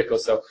stats are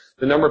ridiculous. So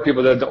the number of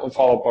people that don't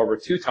follow up over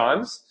 2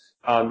 times,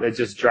 it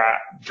just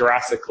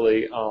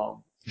drastically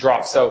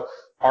drops. So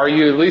are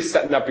you at least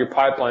setting up your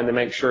pipeline to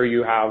make sure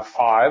you have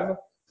 5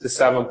 to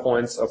 7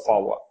 points of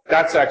follow-up?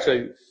 That's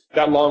actually,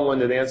 that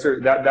long-winded answer,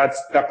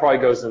 that probably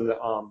goes in the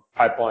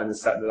pipeline and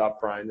setting it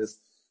up, Brian, is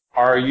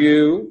are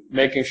you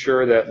making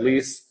sure that at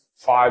least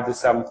 5 to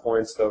 7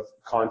 points of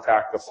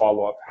contact of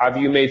follow-up? Have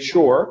you made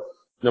sure,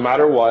 no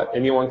matter what,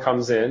 anyone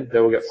comes in, they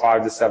will get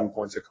 5 to 7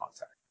 points of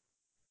contact?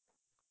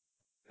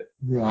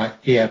 Right,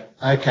 yeah,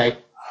 okay.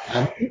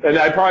 And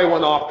I probably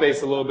went off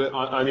base a little bit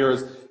on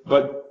yours,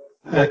 but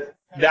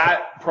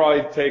that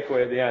probably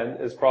takeaway at the end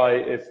is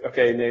probably,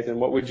 okay, Nathan,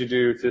 what would you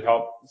do to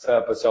help set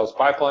up a sales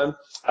pipeline?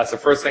 That's the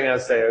first thing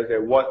I'd say. Okay,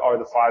 what are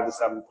the 5 to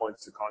 7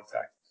 points of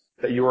contact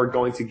that you are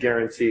going to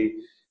guarantee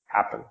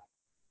happen?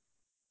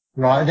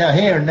 Right, now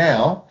here and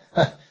now,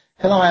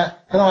 can I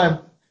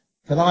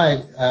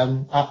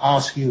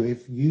ask you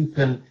if you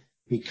can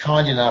be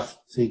kind enough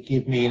to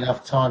give me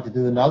enough time to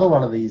do another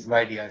one of these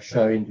radio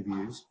show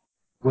interviews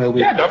where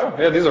we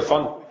definitely. Yeah, these are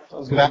fun.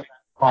 Sounds good. About the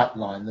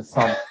pipeline, the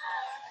front,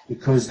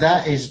 because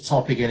that is a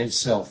topic in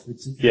itself.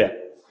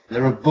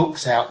 There are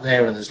books out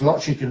there, and there's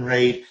lots you can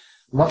read,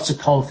 lots of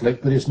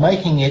conflict, but it's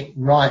making it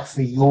right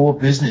for your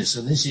business,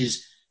 and this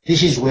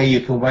is where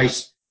you can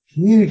waste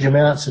huge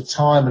amounts of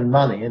time and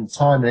money, and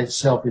time in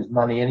itself is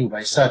money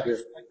anyway. So,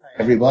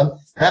 everyone,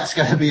 that's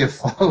going to be a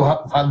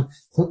follow-up one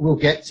that we'll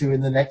get to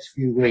in the next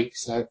few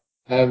weeks. So,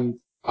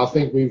 I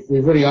think we've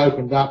really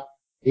opened up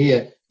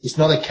here. It's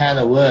not a can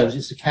of worms,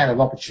 it's a can of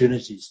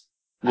opportunities.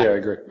 Yeah, I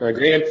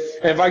agree. And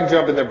if I can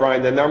jump in there,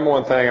 Brian, the number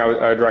one thing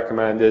I'd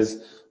recommend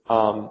is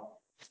don't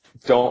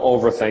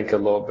overthink it a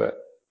little bit.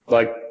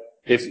 Like,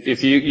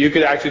 if you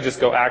could actually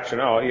just go action,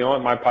 you know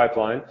what, my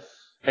pipeline.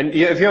 And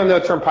if you don't know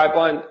the term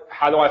pipeline,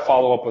 how do I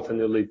follow up with a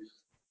new lead?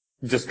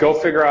 Just go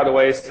figure out a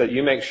way so that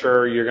you make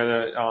sure you're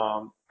going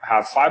to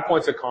have 5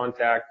 points of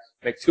contact,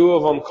 make 2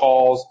 of them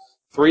calls,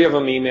 3 of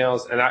them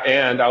emails,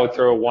 and I would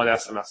throw 1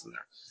 SMS in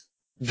there.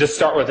 Just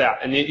start with that.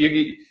 And if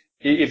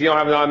you don't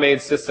have an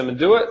automated system to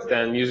do it,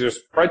 then use your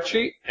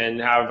spreadsheet and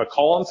have a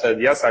column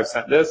said, yes, I've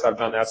sent this, I've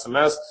done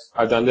SMS,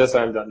 I've done this,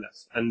 I've done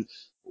this. And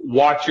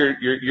watch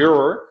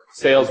your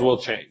sales will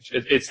change.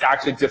 It's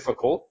actually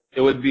difficult.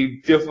 It would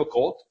be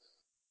difficult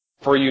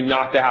for you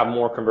not to have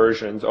more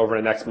conversions over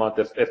the next month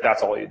if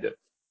that's all you do.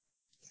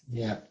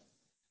 Yeah.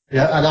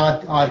 Yeah, and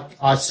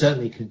I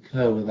certainly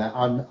concur with that.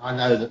 I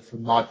know that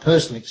from my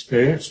personal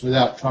experience,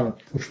 without trying to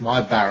push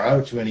my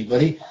barrow to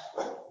anybody,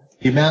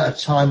 the amount of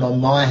time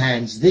on my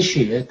hands this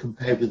year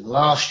compared with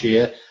last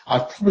year,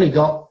 I've probably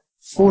got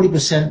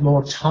 40%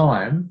 more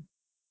time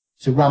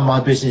to run my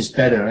business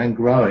better and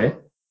grow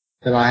it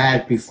than I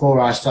had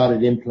before I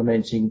started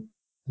implementing.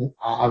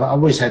 I've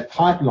always had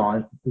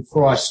pipeline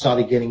before I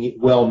started getting it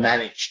well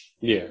managed.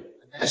 Yeah.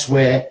 And that's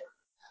where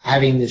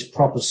having this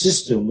proper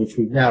system, which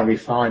we've now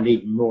refined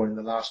even more in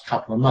the last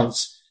couple of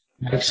months,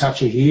 makes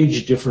such a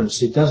huge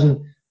difference.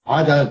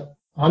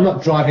 I'm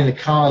not driving the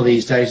car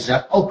these days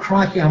and say, oh,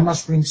 crikey, I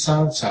must ring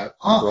so-and-so.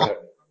 Oh, right.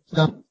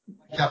 I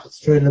wake up at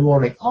 3 a.m.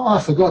 Oh,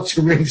 I forgot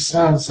to ring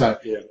so-and-so.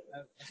 Yeah.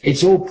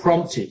 It's all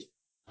prompted,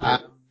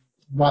 right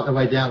the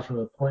way down from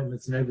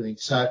appointments and everything.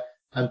 So,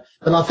 but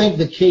I think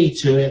the key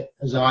to it,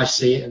 as I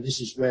see it, and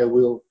this is where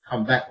we'll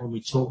come back when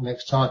we talk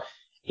next time,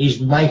 is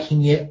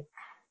making it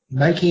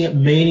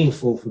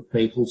meaningful for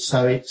people.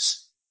 So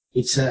it's,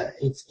 and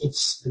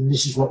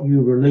this is what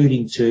you were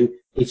alluding to,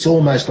 it's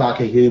almost like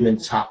a human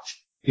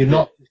touch. You're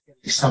not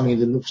getting something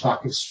that looks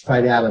like it's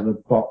straight out of a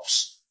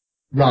box,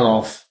 run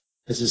off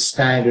as a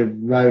standard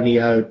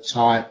Roneo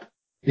type,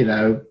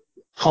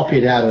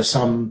 copied out of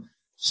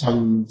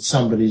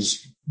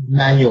somebody's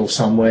manual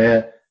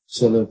somewhere,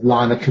 sort of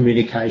line of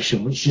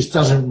communication, which just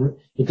doesn't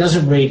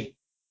read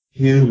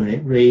human,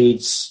 it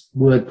reads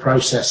word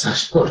processor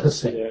sort of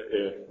thing. Yeah.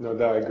 No,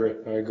 I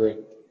agree.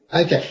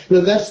 Okay,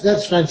 well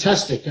that's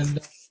fantastic, and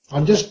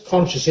I'm just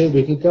conscious here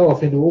we could go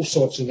off into all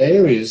sorts of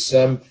areas,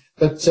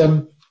 but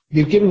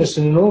you've given us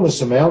an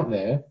enormous amount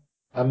there.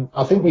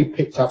 I think we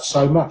picked up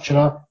so much,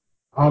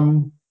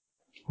 and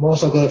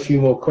whilst I've got a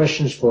few more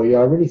questions for you,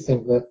 I really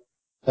think that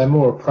they're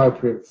more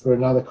appropriate for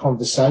another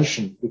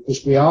conversation,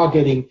 because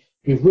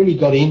we've really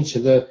got into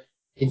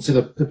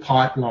the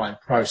pipeline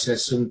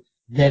process and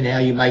then how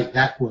you make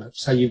that work.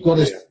 So you've got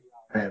a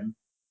CRM.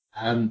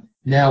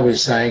 Now we're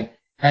saying,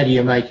 how do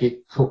you make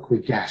it cook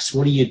with gas?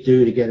 What do you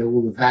do to get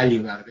all the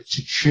value out of it,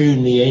 to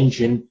tune the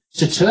engine,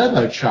 to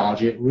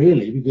turbocharge it,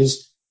 really,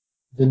 because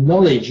the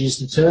knowledge is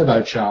the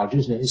turbocharge,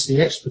 isn't it? It's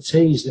the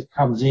expertise that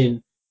comes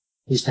in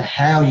as to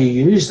how you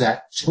use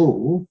that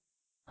tool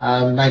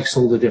makes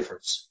all the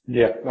difference.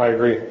 Yeah, I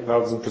agree,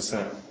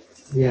 1,000%.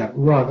 Yeah,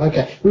 right,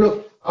 okay.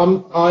 Look, I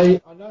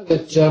know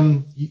that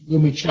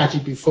when we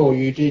chatted before,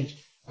 you did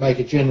make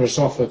a generous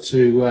offer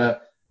to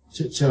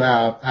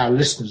our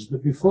listeners,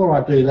 but before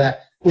I do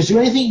that, was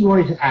there anything you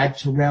wanted to add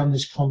to round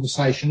this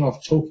conversation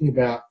off, talking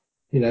about,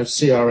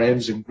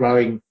 CRMs and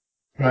growing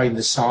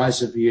the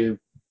size of the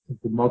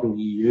model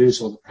you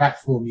use or the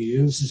platform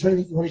you use? Is there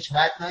anything you wanted to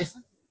add,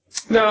 Nathan?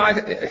 No, I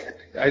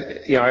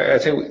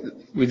think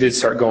we did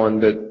start going a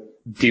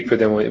bit deeper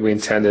than we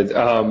intended.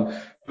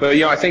 But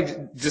I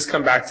think just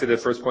come back to the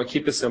first point.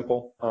 Keep it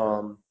simple.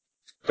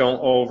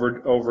 Don't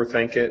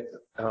overthink it.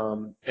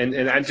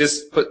 And I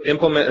just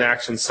implement in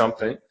action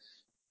something,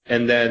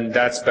 and then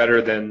that's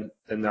better than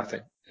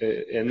nothing.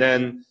 And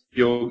then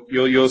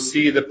you'll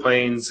see the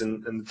planes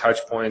and the touch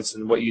points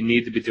and what you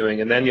need to be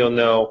doing, and then you'll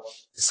know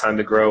it's time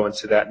to grow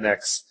into that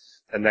next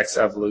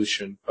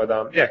evolution.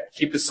 But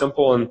keep it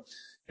simple, and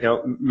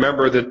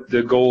remember that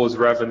the goal is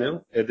revenue.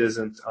 It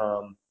isn't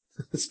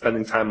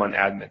spending time on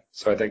admin.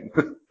 So I think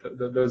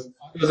those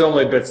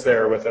only bits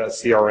there with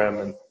CRM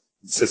and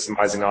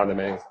systemizing,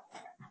 automating.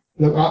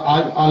 Look,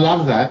 I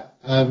love that.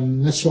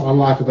 That's what I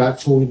like about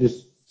talking to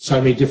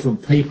so many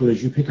different people,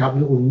 is you pick up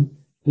little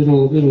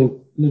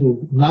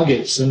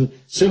nuggets, and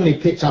certainly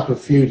picked up a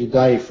few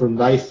today from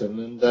Nathan,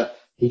 and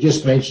he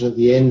just mentioned at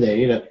the end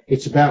there,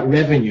 it's about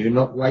revenue,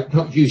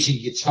 not using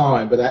your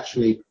time, but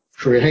actually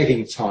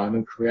creating time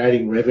and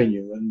creating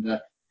revenue,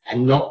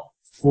 and not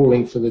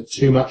falling for the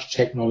too much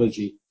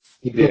technology.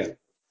 There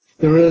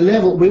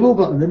are we've all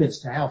got limits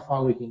to how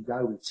far we can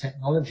go with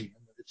technology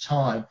and with the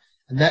time,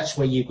 and that's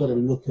where you've got to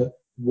look at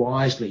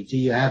wisely. Do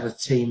you have a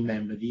team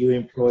member? Do you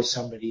employ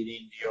somebody in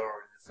India or in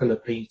the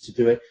Philippines to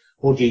do it?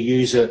 Or do you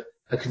use a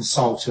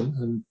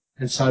consultant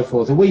and so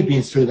forth? And we've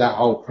been through that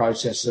whole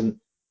process and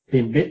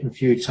been bitten a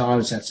few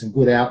times, had some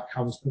good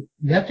outcomes, but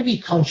you have to be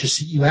conscious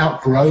that you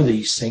outgrow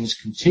these things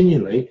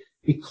continually,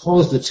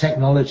 because the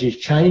technology is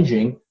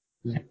changing.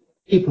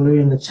 People who are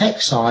in the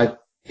tech side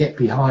get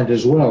behind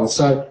as well.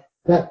 So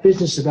that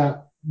business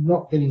about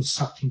not getting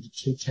sucked into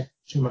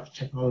too much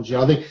technology,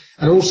 I think.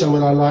 And also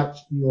what I liked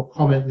your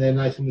comment there,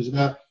 Nathan, was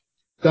about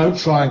don't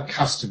try and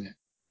custom it.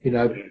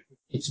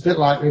 It's a bit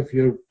like if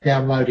you're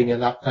downloading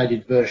an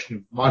updated version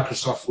of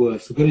Microsoft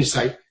Word. For goodness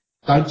sake,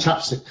 don't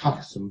touch the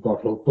custom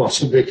bottom,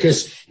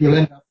 because you'll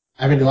end up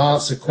having to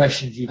answer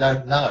questions you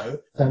don't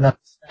understand,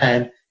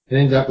 and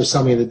end up with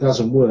something that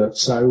doesn't work.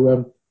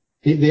 So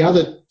the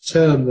other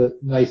term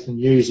that Nathan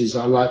uses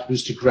I liked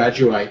was to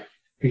graduate,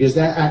 because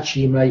that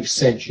actually makes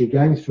sense. You're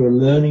going through a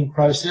learning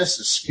process,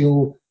 a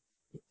skill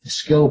a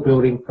skill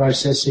building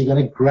process. So you're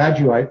going to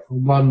graduate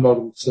from one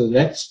model to the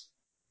next.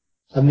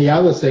 And the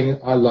other thing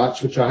I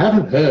liked, which I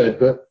haven't heard,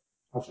 but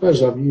I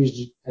suppose I've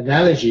used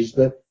analogies,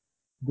 but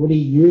what he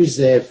used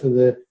there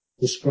for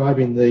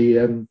describing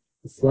the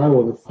flow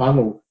or the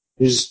funnel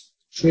is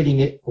treating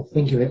it or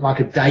thinking of it like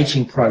a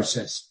dating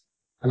process.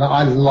 And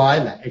I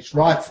like that. It's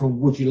right from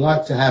would you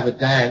like to have a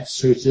dance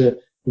through to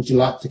would you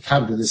like to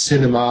come to the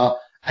cinema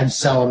and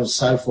so on and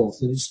so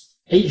forth. And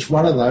each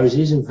one of those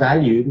is of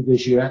value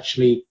because you're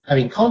actually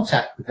having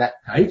contact with that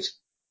date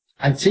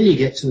until you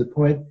get to the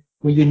point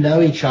where you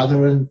know each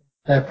other and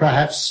they're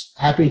perhaps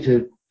happy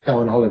to go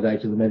on holiday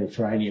to the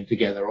Mediterranean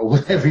together or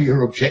whatever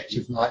your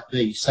objective might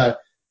be. So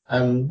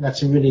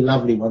that's a really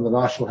lovely one that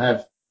I shall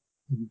have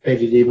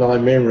embedded in my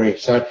memory.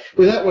 So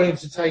without wanting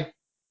to take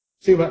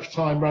too much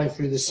time running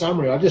through the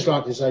summary, I'd just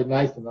like to say,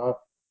 Nathan, I've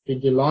been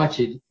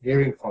delighted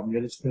hearing from you,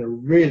 and it's been a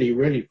really,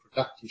 really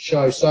productive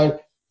show. So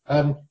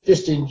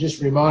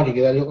just reminding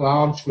you that little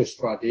arm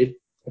twister I did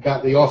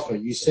about the offer,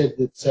 you said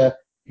that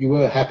you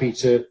were happy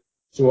to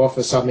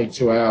offer something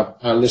to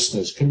our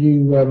listeners. Can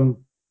you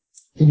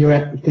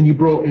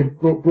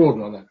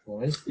broaden on that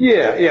for me?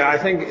 Yeah. I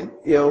think,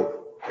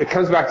 it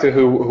comes back to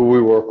who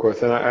we work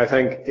with. And I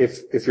think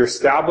if you're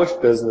established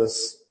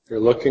business, you're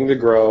looking to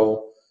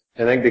grow,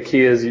 I think the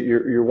key is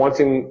you're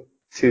wanting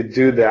to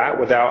do that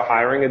without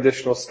hiring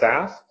additional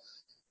staff.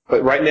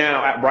 But right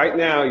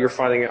now you're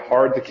finding it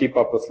hard to keep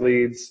up with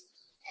leads,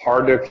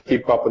 hard to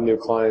keep up with new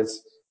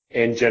clients,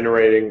 and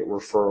generating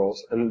referrals.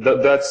 And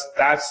that's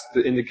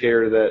the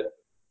indicator that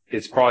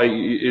it's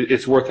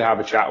worth to have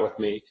a chat with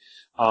me.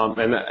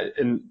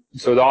 And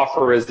so the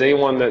offer is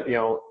anyone that,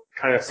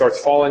 kind of starts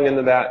falling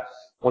into that,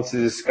 wants to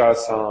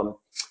discuss,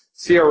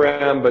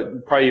 CRM,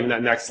 but probably even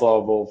that next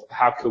level of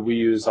how could we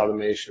use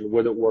automation?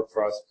 Would it work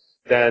for us?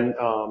 Then,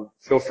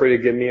 feel free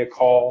to give me a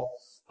call,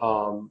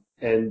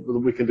 and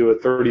we can do a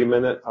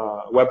 30-minute,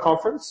 web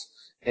conference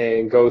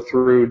and go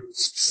through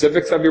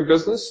specifics of your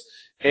business.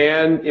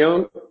 And,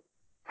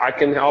 I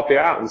can help you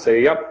out and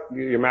say, yep,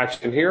 you're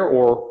matched in here,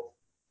 or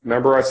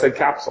remember I said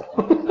capsule.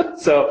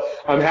 So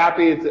I'm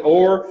happy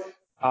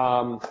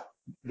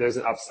there's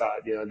an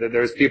upside,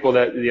 there's people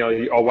that,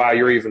 oh wow,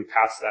 you're even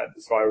past that.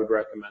 So I would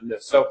recommend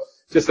this. So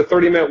just a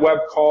 30-minute web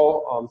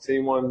call, to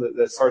anyone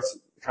that starts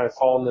kind of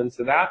falling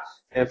into that.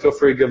 And feel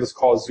free to give us a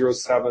call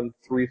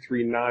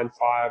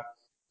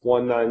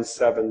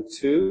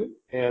 0733951972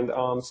 and,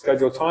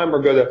 schedule time,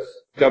 or go to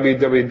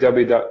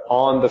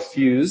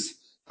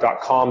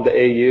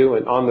www.onthefuse.com.au,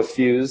 and on the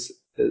fuse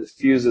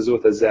is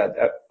with a Z,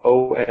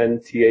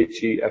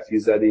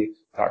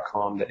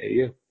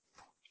 onthefuse.com.au.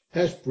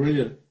 That's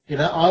brilliant.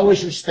 I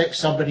always respect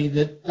somebody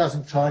that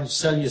doesn't try and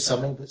sell you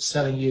something, but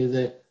selling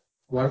you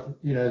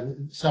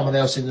someone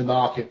else in the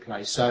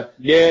marketplace. So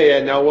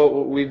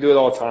no, we do it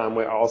all the time.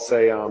 I'll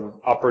say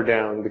up or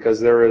down, because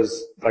there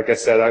is, like I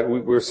said,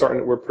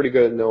 we're pretty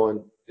good at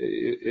knowing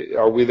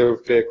are we the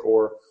pick,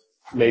 or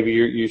maybe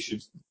you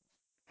should.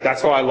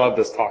 That's why I love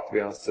this talk, to be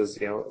honest. Is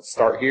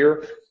start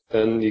here,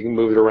 then you can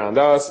move it around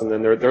us, and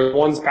then there are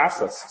ones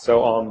past us.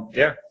 So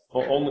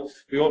we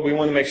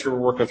want to make sure we're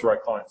working with the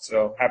right clients.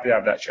 So happy to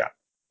have that chat.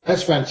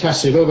 That's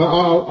fantastic.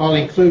 I'll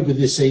include with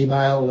this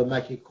email and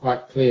make it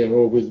quite clear,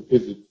 or with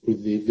the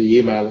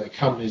email that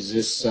accompanies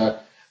this, the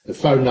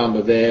phone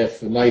number there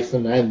for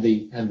Nathan and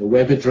the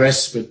web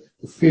address. But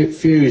the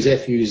Fuse,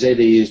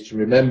 F-U-Z-E, is to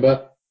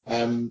remember,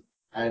 and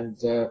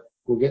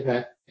we'll get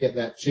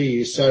that to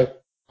you. So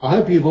I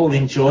hope you've all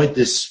enjoyed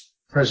this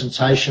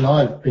presentation.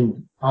 I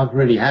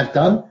really have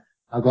done.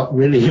 I got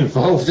really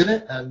involved in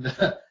it, and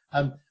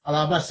I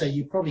must say,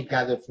 you probably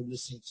gathered from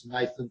listening to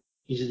Nathan,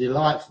 he's a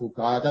delightful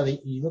guy. I don't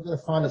think you're not going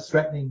to find a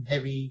threatening,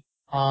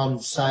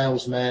 heavy-armed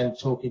salesman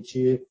talking to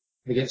you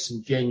to get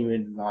some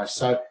genuine advice.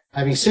 So,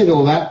 having said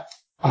all that,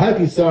 I hope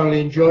you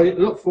thoroughly enjoyed it.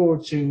 Look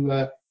forward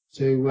to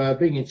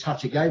being in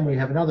touch again when we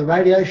have another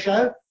radio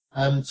show.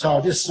 So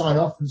I'll just sign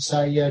off and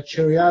say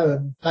cheerio.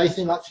 And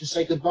Nathan, I'd like to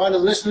say goodbye to the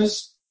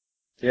listeners.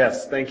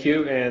 Yes, thank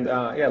you, and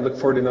look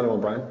forward to another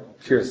one, Brian.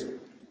 Cheers.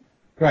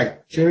 Great.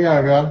 Cheerio,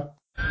 everyone.